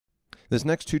This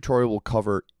next tutorial will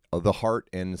cover the heart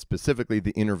and specifically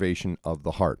the innervation of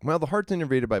the heart. Well, the heart's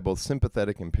innervated by both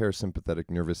sympathetic and parasympathetic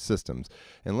nervous systems.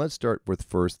 And let's start with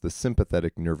first the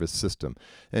sympathetic nervous system.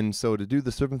 And so to do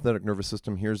the sympathetic nervous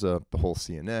system, here's the whole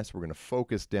CNS. We're going to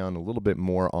focus down a little bit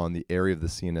more on the area of the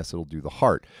CNS that will do the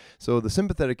heart. So the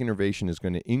sympathetic innervation is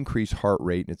going to increase heart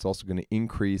rate, and it's also going to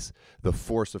increase the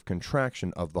force of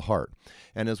contraction of the heart.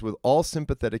 And as with all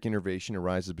sympathetic innervation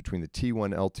arises between the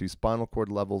T1, L2 spinal cord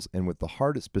levels, and with the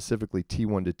heart it's specifically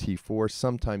T1 to T4,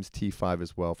 sometimes T5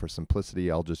 as well. For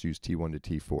simplicity, I'll just use T1 to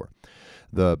T4.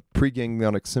 The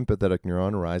preganglionic sympathetic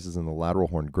neuron arises in the lateral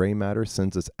horn gray matter,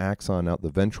 sends its axon out the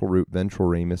ventral root, ventral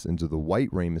ramus into the white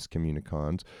ramus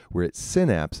communicons, where it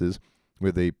synapses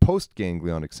with a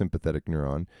postganglionic sympathetic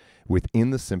neuron within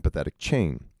the sympathetic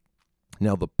chain.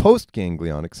 Now, the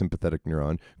postganglionic sympathetic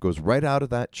neuron goes right out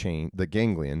of that chain, the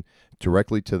ganglion,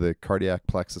 directly to the cardiac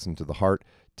plexus and to the heart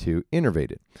to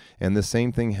innervate it. And the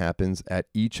same thing happens at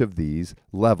each of these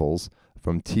levels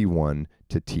from T1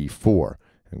 to T4.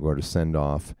 I'm going to send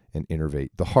off and innervate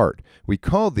the heart. We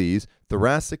call these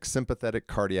thoracic sympathetic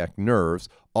cardiac nerves,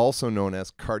 also known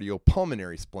as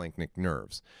cardiopulmonary splanchnic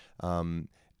nerves.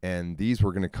 And these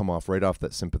were going to come off right off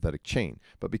that sympathetic chain.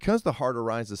 But because the heart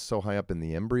arises so high up in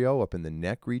the embryo, up in the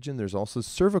neck region, there's also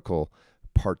cervical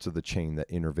parts of the chain that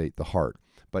innervate the heart.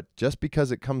 But just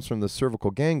because it comes from the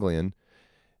cervical ganglion,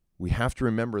 we have to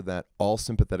remember that all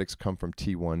sympathetics come from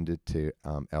T1 to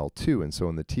L2. And so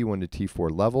in the T1 to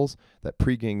T4 levels, that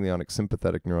preganglionic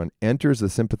sympathetic neuron enters the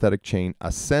sympathetic chain,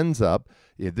 ascends up,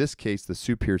 in this case, the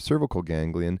superior cervical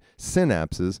ganglion,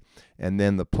 synapses, and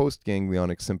then the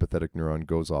postganglionic sympathetic neuron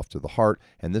goes off to the heart.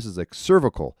 And this is a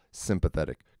cervical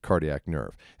sympathetic cardiac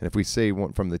nerve. And if we say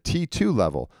one from the T2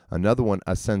 level, another one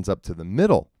ascends up to the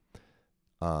middle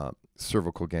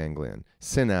cervical ganglion,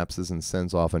 synapses, and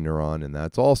sends off a neuron, and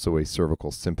that's also a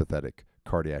cervical sympathetic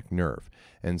cardiac nerve.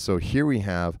 And so here we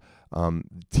have T1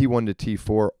 to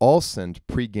T4 all send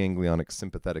preganglionic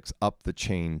sympathetics up the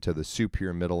chain to the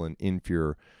superior, middle, and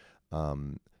inferior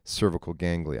cervical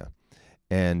ganglia.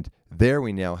 And there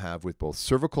we now have, with both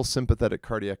cervical sympathetic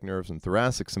cardiac nerves and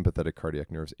thoracic sympathetic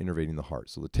cardiac nerves, innervating the heart.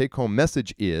 So the take-home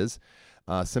message is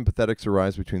sympathetics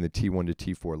arise between the T1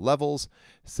 to T4 levels.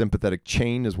 Sympathetic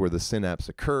chain is where the synapse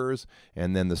occurs,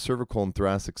 and then the cervical and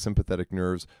thoracic sympathetic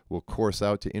nerves will course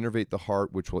out to innervate the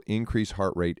heart, which will increase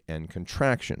heart rate and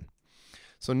contraction.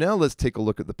 So now let's take a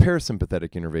look at the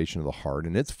parasympathetic innervation of the heart,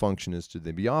 and its function is to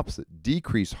be opposite,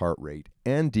 decrease heart rate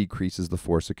and decreases the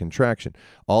force of contraction.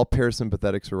 All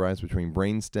parasympathetics arise between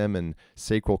brainstem and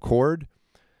sacral cord.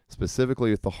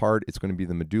 Specifically with the heart, it's going to be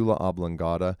the medulla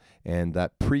oblongata, and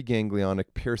that preganglionic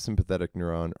parasympathetic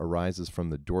neuron arises from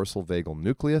the dorsal vagal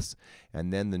nucleus,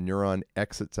 and then the neuron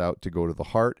exits out to go to the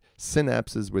heart,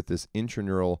 synapses with this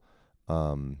intraneural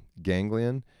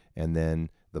ganglion, and then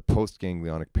the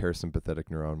postganglionic parasympathetic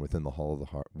neuron within the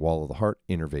wall of the heart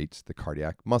innervates the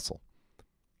cardiac muscle,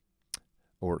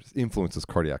 or influences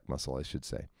cardiac muscle, I should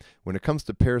say. When it comes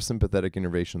to parasympathetic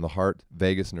innervation of the heart,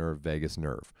 vagus nerve, vagus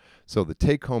nerve. So the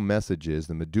take-home message is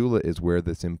the medulla is where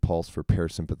this impulse for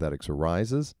parasympathetics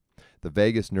arises. The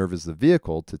vagus nerve is the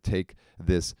vehicle to take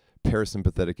this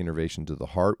parasympathetic innervation to the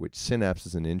heart, which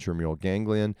synapses an intramural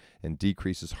ganglion and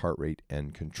decreases heart rate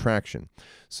and contraction.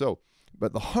 So,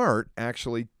 but the heart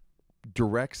actually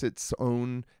directs its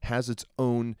own, has its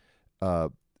own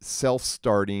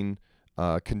self-starting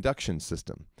conduction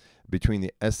system between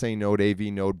the SA node, AV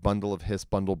node, bundle of His,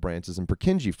 bundle branches, and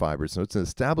Purkinje fibers. So it's an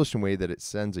established way that it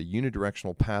sends a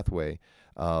unidirectional pathway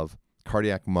of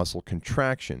cardiac muscle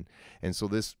contraction. And so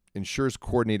this ensures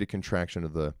coordinated contraction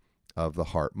of the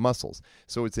heart muscles.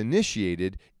 So it's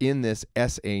initiated in this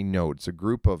SA node. It's a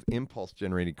group of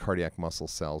impulse-generating cardiac muscle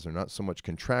cells. They're not so much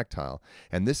contractile.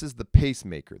 And this is the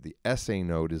pacemaker. The SA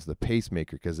node is the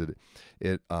pacemaker because it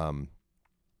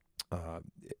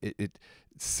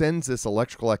sends this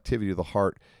electrical activity to the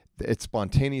heart. It's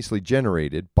spontaneously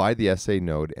generated by the SA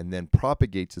node and then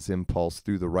propagates this impulse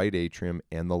through the right atrium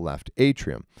and the left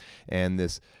atrium. And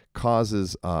this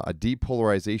causes a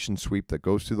depolarization sweep that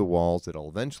goes through the walls that will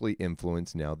eventually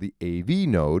influence now the AV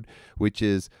node, which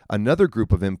is another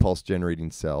group of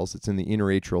impulse-generating cells. It's in the inner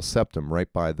atrial septum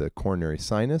right by the coronary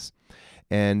sinus.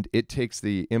 And it takes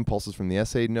the impulses from the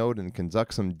SA node and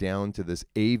conducts them down to this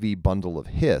AV bundle of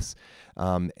His.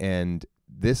 And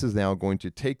this is now going to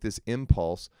take this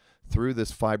impulse through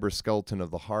this fibrous skeleton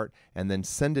of the heart and then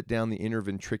send it down the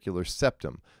interventricular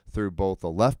septum through both a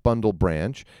left bundle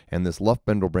branch, and this left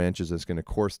bundle branch is just going to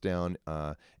course down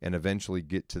and eventually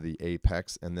get to the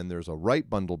apex, and then there's a right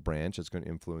bundle branch that's going to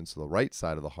influence the right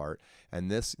side of the heart,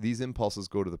 and these impulses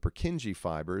go to the Purkinje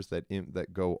fibers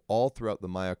that go all throughout the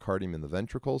myocardium and the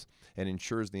ventricles, and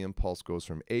ensures the impulse goes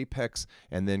from apex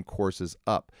and then courses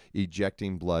up,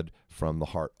 ejecting blood from the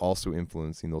heart, also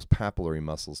influencing those papillary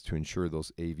muscles to ensure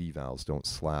those AV valves don't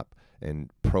slap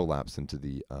and prolapse into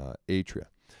the atria.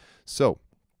 So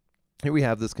here we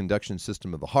have this conduction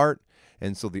system of the heart,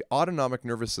 and so the autonomic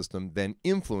nervous system then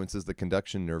influences the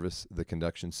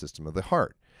conduction system of the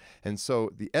heart. And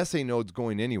so the SA node's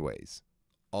going anyways,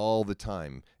 all the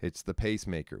time. It's the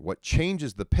pacemaker. What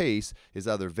changes the pace is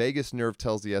either vagus nerve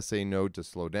tells the SA node to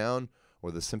slow down,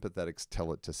 or the sympathetics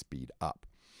tell it to speed up.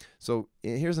 So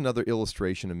here's another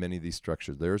illustration of many of these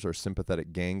structures. There's our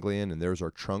sympathetic ganglion, and there's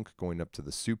our trunk going up to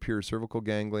the superior cervical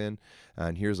ganglion.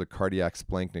 And here's a cardiac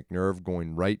splanchnic nerve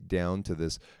going right down to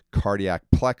this cardiac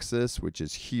plexus, which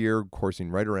is here, coursing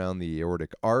right around the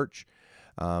aortic arch.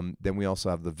 Then we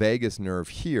also have the vagus nerve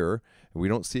here. We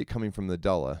don't see it coming from the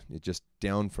dula. It's just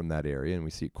down from that area, and we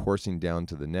see it coursing down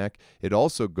to the neck. It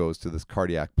also goes to this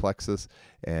cardiac plexus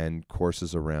and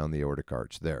courses around the aortic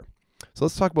arch there. So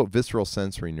let's talk about visceral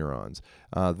sensory neurons.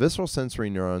 Visceral sensory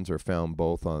neurons are found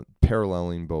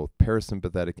paralleling both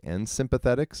parasympathetic and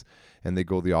sympathetics, and they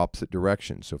go the opposite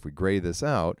direction. So if we gray this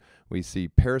out, we see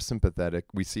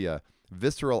a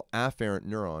visceral afferent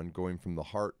neuron going from the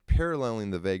heart,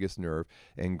 paralleling the vagus nerve,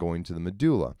 and going to the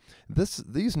medulla.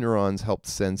 These neurons help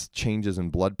sense changes in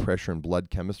blood pressure and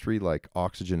blood chemistry, like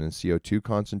oxygen and CO2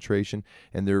 concentration,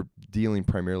 and they're dealing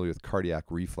primarily with cardiac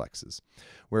reflexes.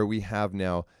 Where we have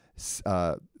now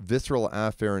visceral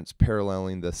afferents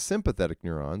paralleling the sympathetic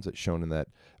neurons, that's shown in that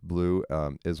blue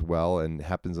as well, and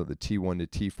happens at the T1 to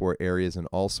T4 areas, and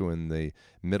also in the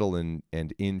middle and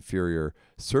inferior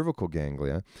cervical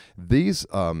ganglia. These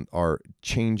are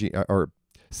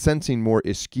sensing more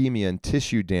ischemia and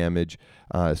tissue damage,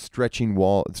 stretching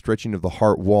of the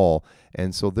heart wall,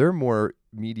 and so they're more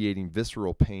mediating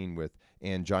visceral pain with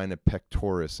angina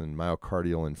pectoris and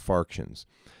myocardial infarctions.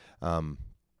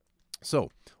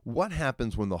 So what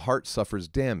happens when the heart suffers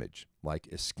damage, like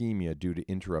ischemia due to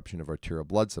interruption of arterial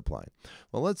blood supply?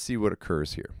 Well, let's see what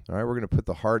occurs here. All right, we're going to put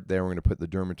the heart there. We're going to put the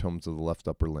dermatomes of the left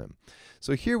upper limb.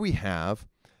 So here we have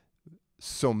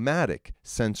somatic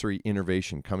sensory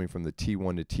innervation coming from the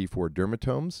T1 to T4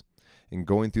 dermatomes and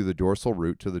going through the dorsal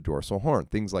root to the dorsal horn.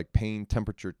 Things like pain,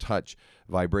 temperature, touch,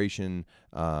 vibration,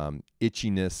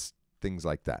 itchiness, things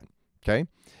like that. Okay?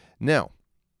 Now,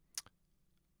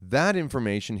 that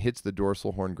information hits the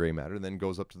dorsal horn gray matter, then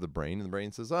goes up to the brain, and the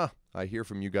brain says, I hear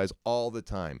from you guys all the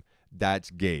time.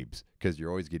 That's Gabe's, because you're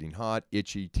always getting hot,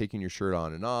 itchy, taking your shirt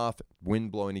on and off,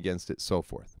 wind blowing against it, so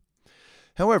forth.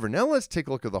 However, now let's take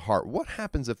a look at the heart. What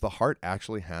happens if the heart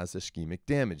actually has ischemic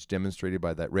damage, demonstrated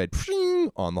by that red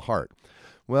on the heart?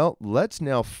 Well, let's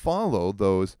now follow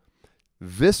those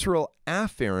visceral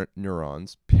afferent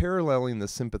neurons paralleling the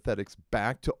sympathetics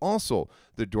back to also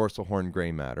the dorsal horn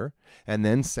gray matter, and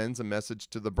then sends a message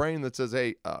to the brain that says,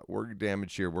 hey, we're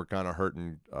damaged here, we're kind of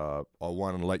hurting, I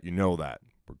want to let you know that.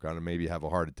 We're going to maybe have a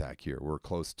heart attack here, we're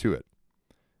close to it.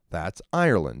 That's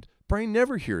Ireland. Brain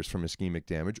never hears from ischemic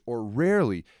damage, or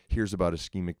rarely hears about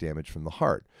ischemic damage from the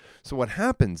heart. So what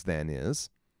happens then is,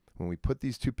 when we put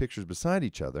these two pictures beside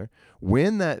each other,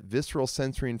 when that visceral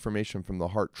sensory information from the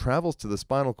heart travels to the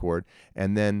spinal cord,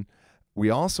 and then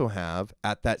we also have,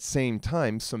 at that same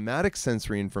time, somatic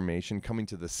sensory information coming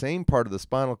to the same part of the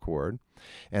spinal cord,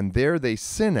 and there they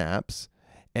synapse,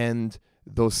 and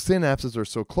those synapses are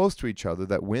so close to each other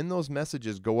that when those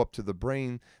messages go up to the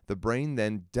brain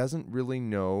then doesn't really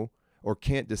know or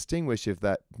can't distinguish if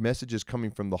that message is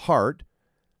coming from the heart,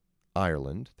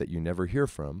 Ireland, that you never hear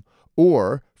from,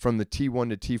 or from the T1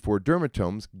 to T4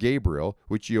 dermatomes, Gabriel,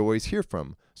 which you always hear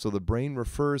from. So the brain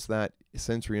refers that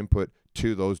sensory input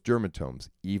to those dermatomes,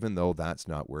 even though that's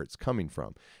not where it's coming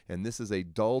from. And this is a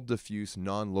dull, diffuse,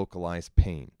 non-localized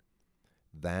pain.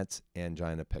 That's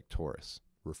angina pectoris,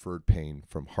 referred pain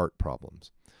from heart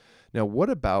problems. Now, what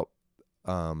about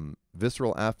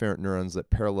visceral afferent neurons that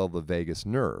parallel the vagus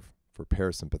nerve for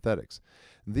parasympathetics?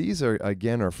 These are,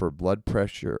 again, are for blood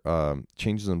pressure,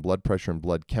 changes in blood pressure and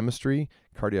blood chemistry,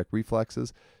 cardiac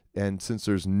reflexes. And since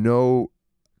there's no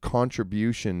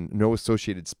contribution, no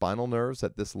associated spinal nerves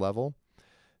at this level,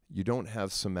 you don't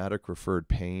have somatic referred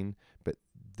pain, but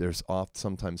there's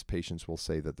sometimes patients will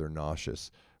say that they're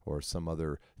nauseous or some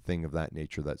other thing of that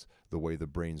nature. That's the way the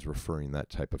brain's referring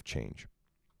that type of change.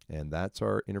 And that's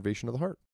our innervation of the heart.